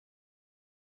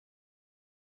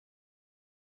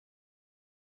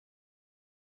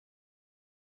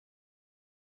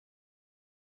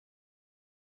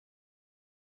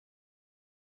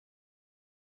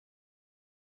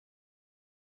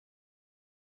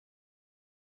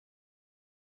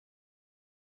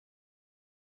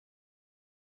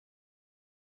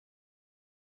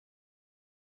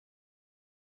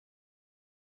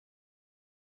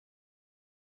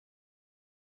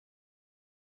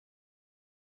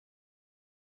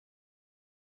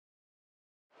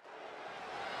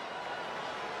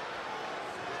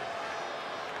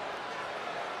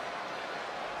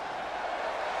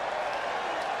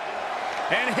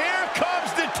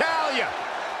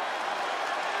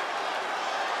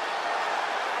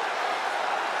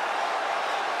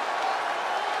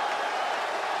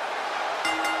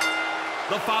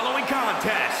The following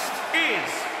contest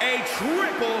is a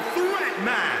triple threat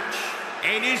match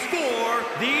and is for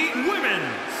the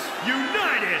Women's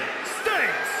United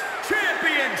States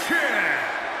Championship.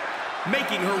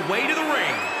 Making her way to the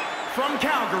ring from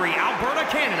Calgary, Alberta,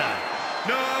 Canada,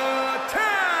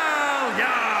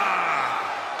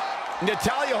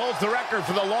 Natalya holds the record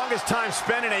for the longest time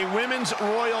spent in a Women's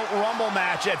Royal Rumble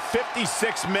match at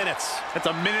 56 minutes. That's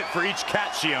a minute for each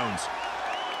cat she owns.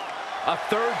 A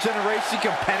third-generation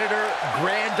competitor,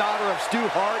 granddaughter of Stu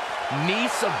Hart,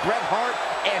 niece of Bret Hart,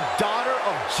 and daughter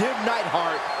of Jim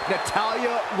Neidhart,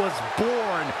 Natalya was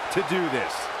born to do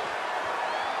this.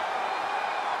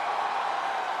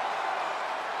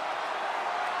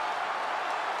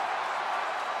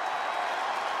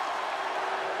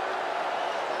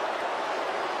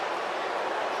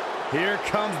 Here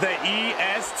comes the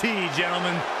EST,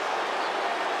 gentlemen.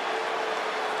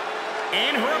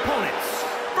 And her opponents,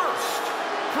 first,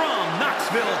 from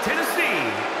Knoxville, Tennessee,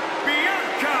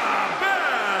 Bianca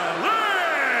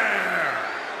Belair.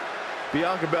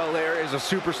 Bianca Belair is a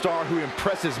superstar who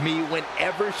impresses me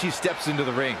whenever she steps into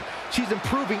the ring. She's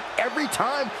improving every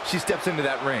time she steps into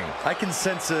that ring. I can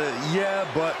sense a yeah,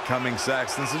 but coming,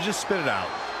 Saxton, so just spit it out.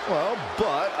 Well,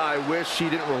 but I wish she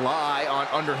didn't rely on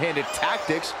underhanded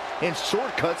tactics and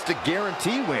shortcuts to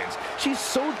guarantee wins. She's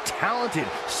so talented,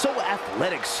 so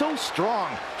athletic, so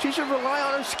strong. She should rely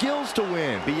on her skills to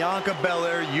win. Bianca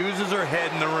Belair uses her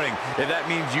head in the ring. If that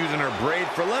means using her braid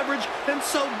for leverage, then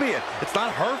so be it. It's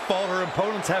not her fault her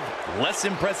opponents have less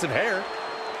impressive hair.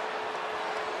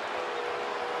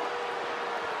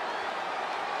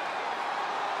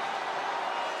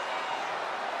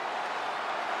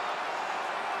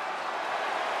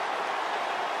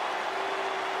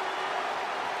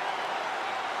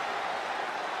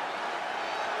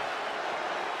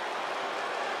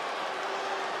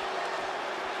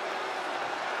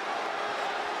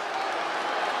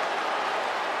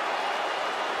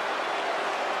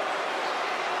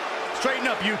 Straighten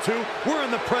up, you two. We're in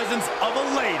the presence of a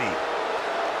lady.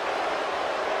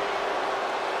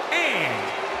 And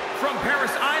from Paris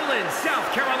Island, South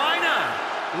Carolina,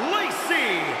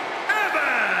 Lacey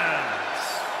Evans.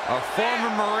 A former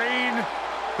Marine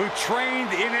who trained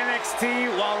in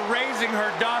NXT while raising her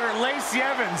daughter, Lacey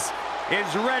Evans, is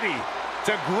ready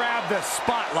to grab the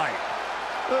spotlight.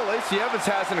 Well, Lacey Evans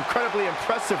has an incredibly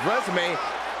impressive resume.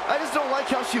 I just don't like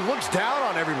how she looks down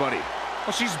on everybody.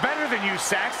 Well, she's better than you,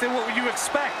 Saxton. What would you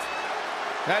expect?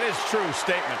 That is true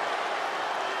statement.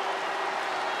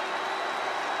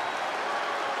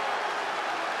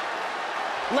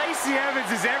 Lacey Evans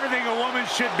is everything a woman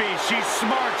should be. She's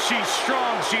smart, she's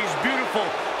strong, she's beautiful.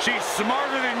 She's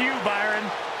smarter than you, Byron.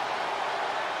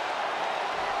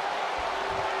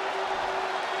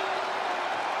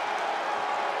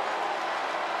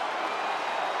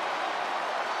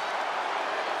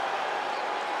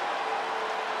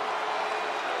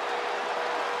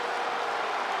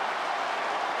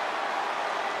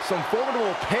 Some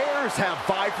formidable pairs have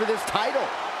vied for this title.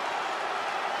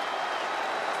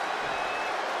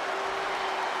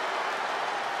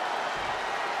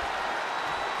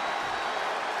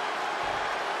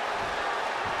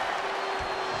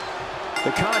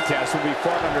 The contest will be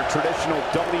fought under traditional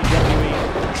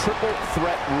WWE triple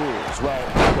threat rules. Well,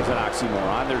 that was an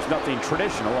oxymoron. There's nothing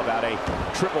traditional about a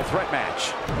triple threat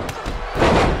match.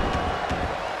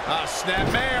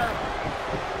 Snapmare.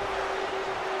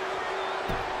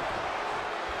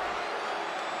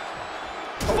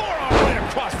 Forearm right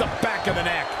across the back of the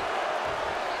neck.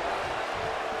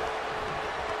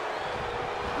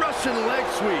 Russian leg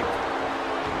sweep.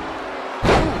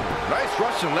 Ooh, nice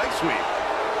Russian leg sweep.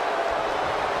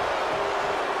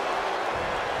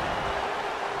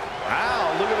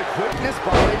 Wow, look at the quickness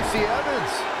by Lacey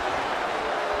Evans.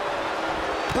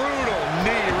 Brutal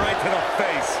knee right to the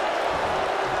face.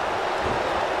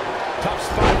 Tough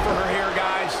spot for her here,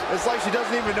 guys. It's like she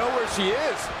doesn't even know where she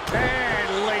is.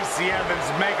 And Lacey Evans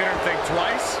making her think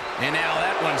twice. And now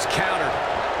that one's countered.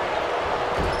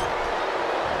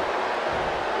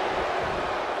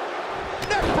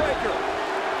 Neck breaker.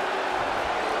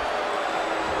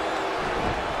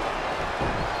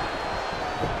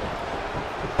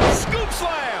 Scoop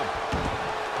slam.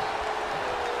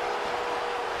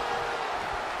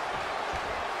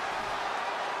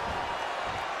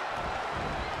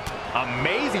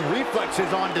 Amazing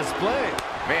reflexes on display.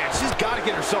 Man, she's got to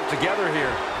get herself together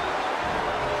here.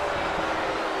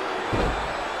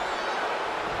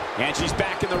 And she's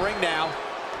back in the ring now.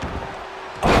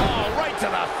 Oh, right to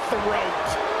the throat.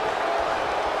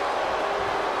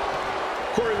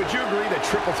 Corey, would you agree that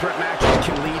triple threat matches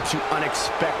can lead to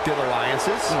unexpected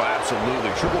alliances? Oh, absolutely.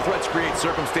 Triple threats create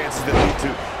circumstances that lead to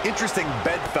interesting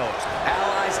bedfellows,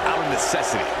 allies out of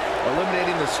necessity.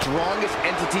 Eliminating the strongest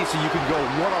entity so you can go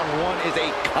one-on-one is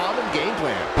a common game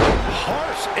plan.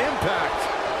 Harsh impact.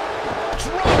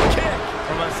 Drop kick.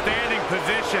 From a standing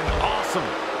position, awesome.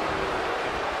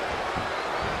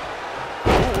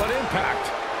 Ooh, what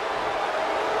impact.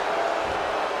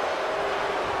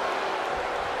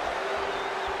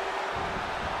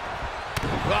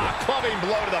 Clubbing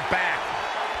blow to the back.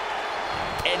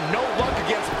 And no luck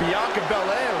against Bianca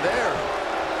Belair there.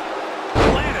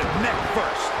 Landed neck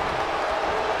first.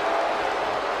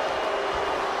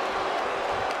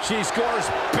 She scores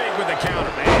big with the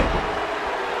counter, man.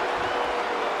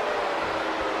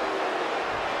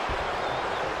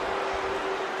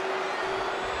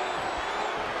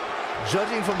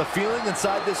 Judging from the feeling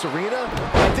inside this arena,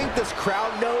 I think this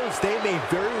crowd knows they may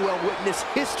very well witness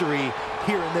history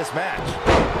here in this match.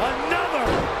 Another!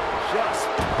 Just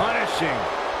punishing.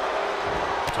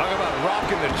 Talk about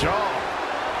rocking the jaw.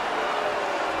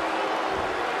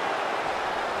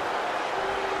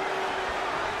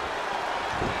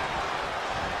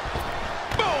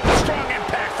 Boom! Strong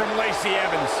impact from Lacey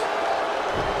Evans.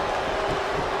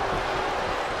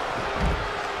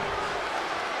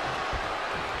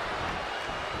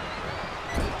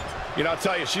 You know, I'll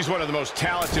tell you, she's one of the most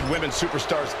talented women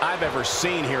superstars I've ever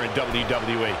seen here in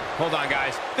WWE. Hold on,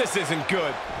 guys. This isn't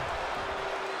good.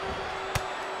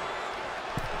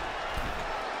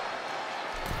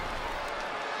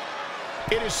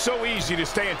 It is so easy to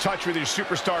stay in touch with your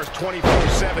superstars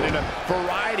 24/7 in a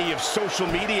variety of social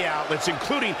media outlets,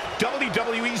 including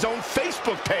WWE's own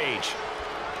Facebook page.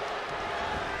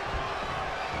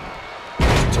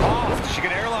 Tough. She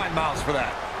get airline miles for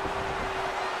that.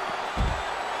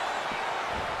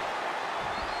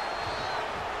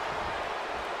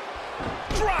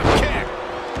 Drop kick.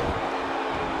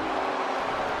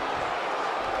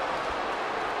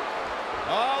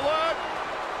 Oh, look.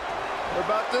 We're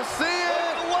about to see it.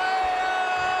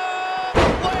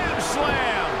 Lamb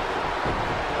slam.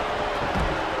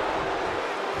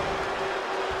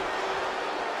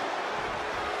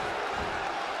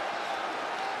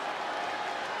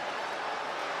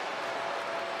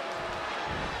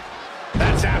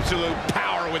 That's absolute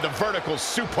power with the vertical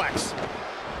suplex.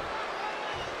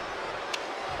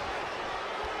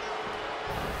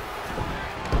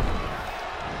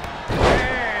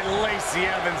 And Lacey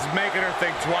Evans making her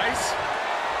think twice.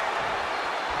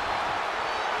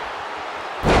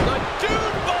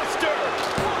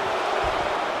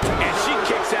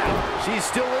 She's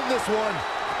still in this one.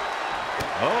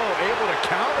 Oh, able to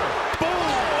counter. Boom!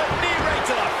 A knee right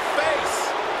to the face.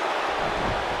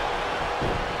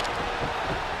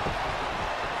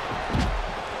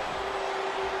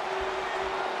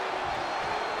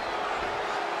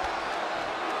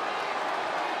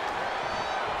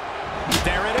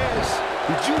 There it is.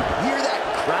 Did you hear that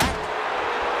crack?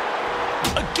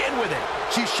 Again with it.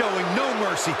 She's showing no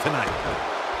mercy tonight.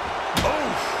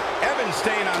 Oof! Evans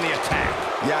staying on the attack.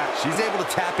 Yeah, she's able to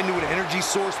tap into an energy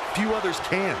source few others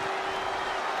can.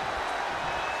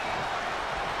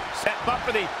 Set up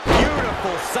for the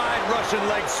beautiful side Russian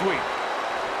leg sweep.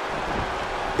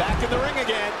 Back in the ring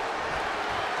again.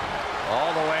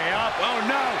 All the way up. Oh,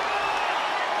 no.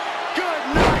 Good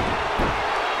night.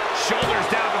 Shoulders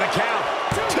down for the count.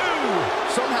 Two.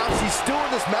 Somehow she's still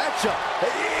in this matchup.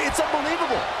 It's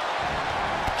unbelievable.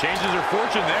 Changes her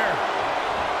fortune there.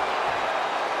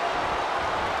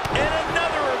 And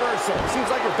another reversal. Seems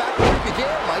like we're back where we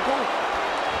began, Michael.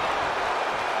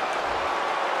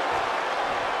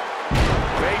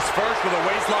 Face first with a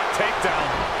waistlock takedown.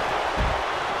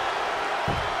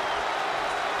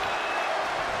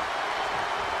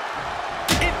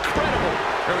 Incredible.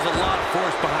 There was a lot of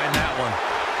force behind that one.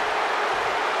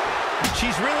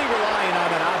 She's really relying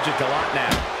on that object a lot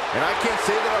now. And I can't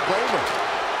say that I blame her.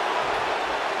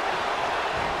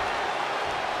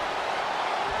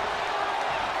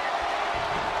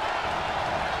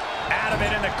 Out of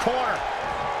it in the corner.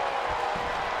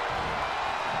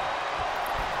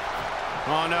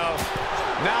 Oh, no.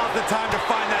 Now's the time to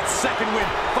find that second win.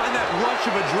 Find that rush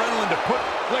of adrenaline to put.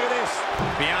 Look at this.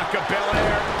 Bianca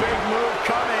Belair, big move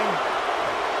coming.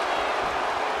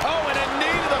 Oh, and a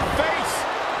knee to the face.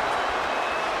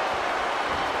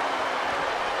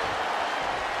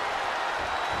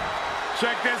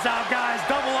 Check this out, guys.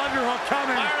 Double underhook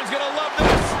coming. Iron's gonna love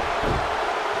this.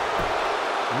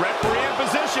 Referee in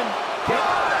position. Oh,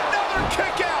 another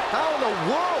kick out. How in the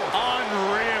world?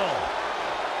 Unreal.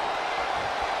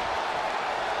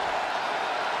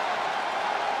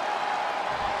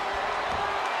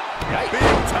 Right. Big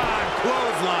time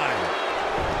close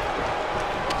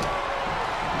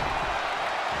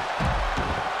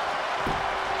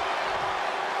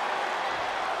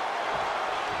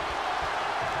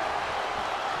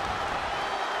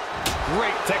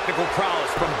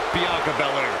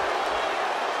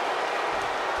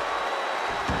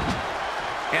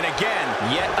And again,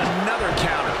 yet another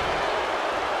counter.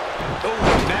 Oh,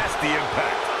 nasty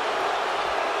impact.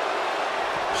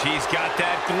 She's got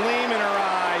that gleam in her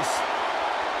eyes.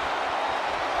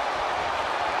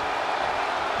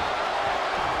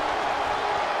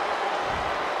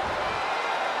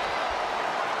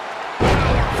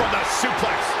 Power from the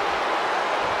suplex.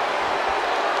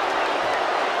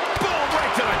 Boom,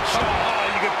 right to the jaw. Oh,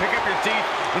 you can pick up your teeth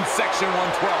in section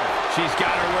 112. She's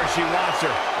got her where she wants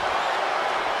her.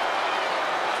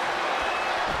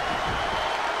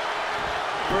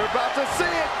 We're about to see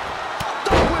it.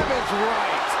 The women's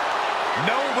right.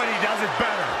 Nobody does it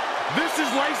better. This is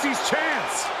Lacey's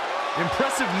chance.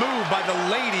 Impressive move by the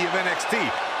lady of NXT.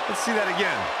 Let's see that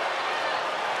again.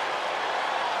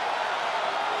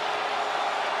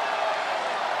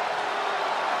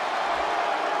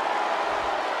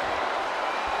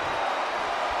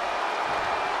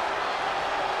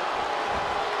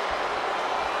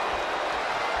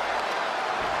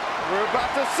 We're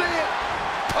about to see it.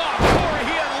 Oh, Corey,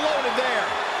 he unloaded there.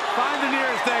 Find the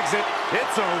nearest exit.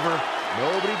 It's over.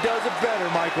 Nobody does it better,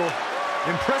 Michael.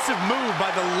 Impressive move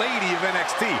by the lady of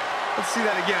NXT. Let's see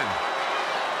that again.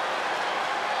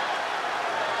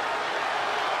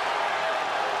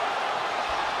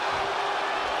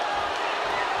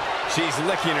 She's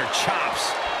licking her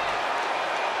chops.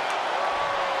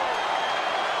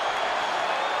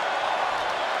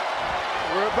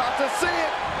 We're about to see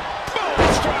it. Boom!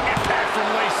 Strong impact from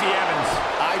Lacey Evans.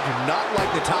 I do not like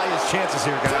Natalya's chances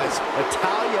here, guys.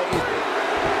 Natalya is...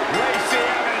 Lacey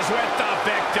Evans with the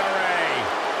victory.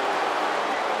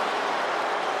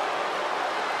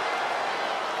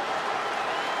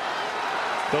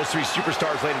 Those three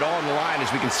superstars laid it all on the line,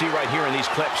 as we can see right here in these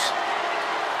clips.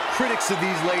 Critics of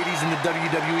these ladies in the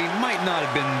WWE might not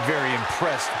have been very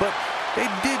impressed, but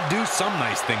they did do some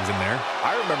nice things in there.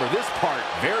 I remember this part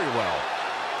very well.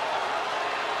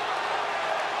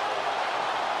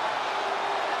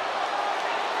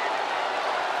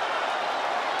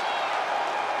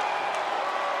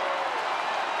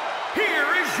 Here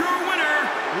is your winner,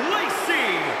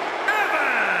 Lacey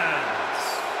Evans.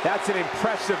 That's an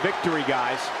impressive victory,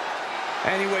 guys.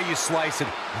 Any way you slice it,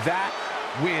 that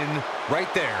win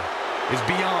right there is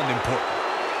beyond important.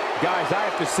 Guys, I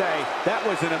have to say, that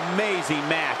was an amazing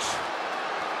match.